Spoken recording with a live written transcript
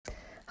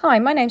Hi,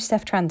 my name's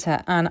Steph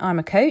Tranter and I'm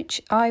a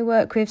coach. I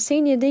work with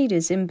senior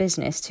leaders in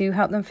business to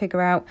help them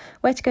figure out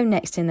where to go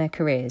next in their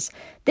careers.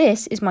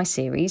 This is my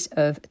series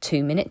of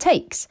 2-minute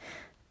takes,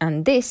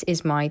 and this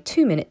is my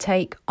 2-minute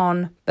take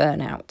on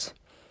burnout.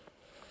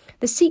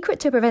 The secret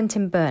to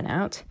preventing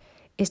burnout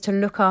is to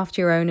look after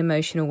your own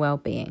emotional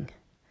well-being.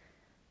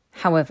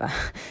 However,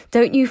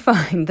 don't you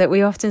find that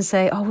we often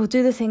say, we'll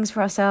do the things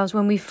for ourselves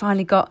when we've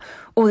finally got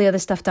all the other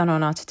stuff done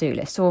on our to-do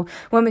list, or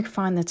when we can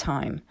find the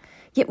time?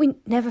 Yet we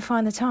never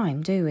find the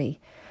time, do we?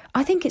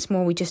 I think it's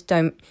more we just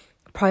don't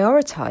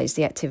prioritise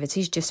the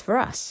activities just for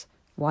us.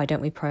 Why don't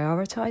we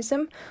prioritise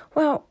them?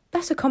 Well,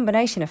 that's a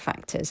combination of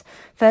factors.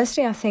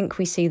 Firstly, I think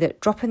we see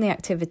that dropping the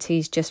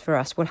activities just for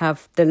us will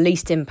have the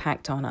least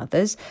impact on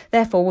others.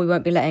 Therefore, we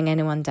won't be letting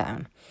anyone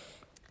down.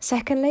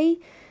 Secondly,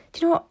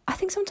 do you know what? I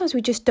think sometimes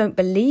we just don't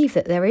believe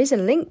that there is a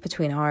link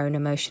between our own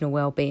emotional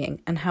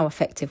well-being and how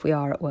effective we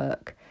are at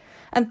work.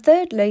 And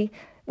thirdly,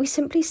 we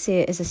simply see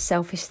it as a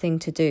selfish thing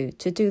to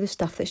do the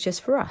stuff that's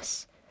just for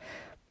us.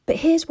 But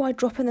here's why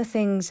dropping the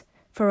things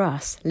for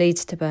us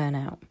leads to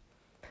burnout.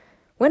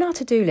 When our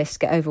to-do lists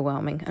get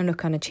overwhelming and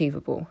look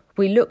unachievable,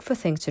 we look for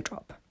things to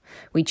drop.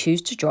 We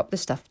choose to drop the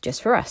stuff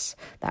just for us,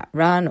 that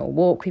run or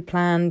walk we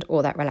planned,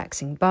 or that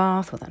relaxing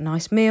bath, or that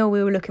nice meal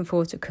we were looking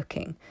forward to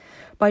cooking.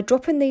 By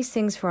dropping these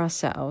things for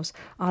ourselves,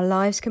 our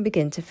lives can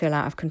begin to feel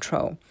out of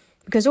control,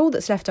 because all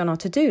that's left on our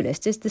to-do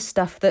list is the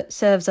stuff that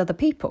serves other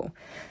people.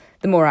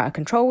 The more out of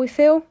control we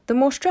feel, the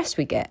more stressed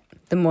we get.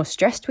 The more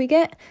stressed we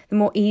get, the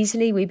more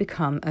easily we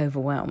become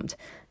overwhelmed.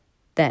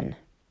 Then,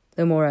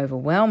 the more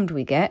overwhelmed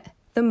we get,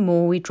 the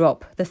more we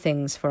drop the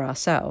things for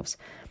ourselves.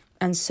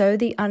 And so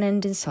the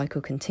unending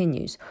cycle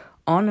continues,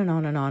 on and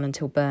on and on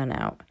until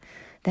burnout.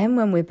 Then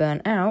when we're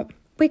burnt out,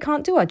 we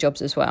can't do our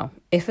jobs as well,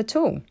 if at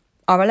all.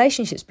 Our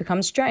relationships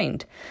become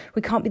strained.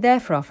 We can't be there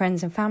for our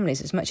friends and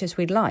families as much as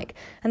we'd like,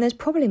 and there's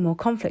probably more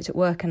conflict at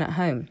work and at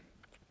home.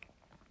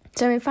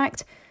 So in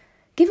fact,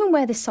 given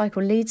where this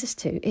cycle leads us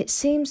to, it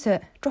seems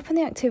that dropping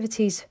the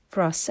activities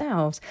for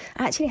ourselves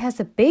actually has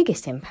the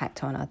biggest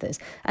impact on others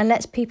and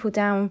lets people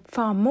down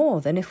far more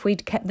than if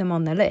we'd kept them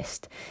on the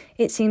list.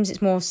 It seems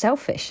it's more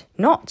selfish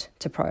not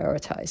to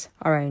prioritise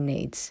our own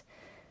needs.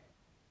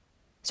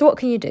 So what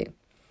can you do?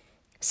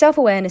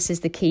 Self-awareness is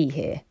the key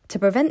here. To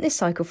prevent this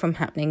cycle from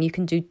happening, you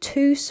can do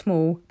 2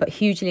 small but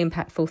hugely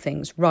impactful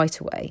things right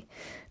away.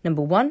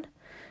 Number 1,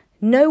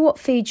 know what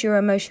feeds your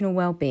emotional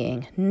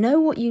well-being. Know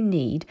what you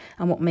need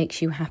and what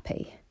makes you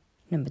happy.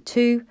 Number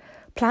 2,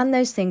 plan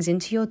those things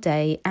into your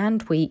day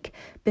and week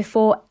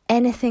before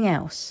anything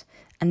else,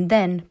 and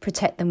then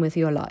protect them with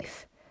your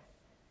life.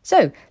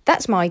 So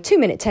that's my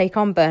 2-minute take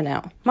on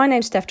burnout. My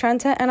name's Steph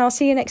Tranter, and I'll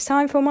see you next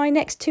time for my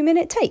next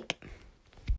 2-minute take.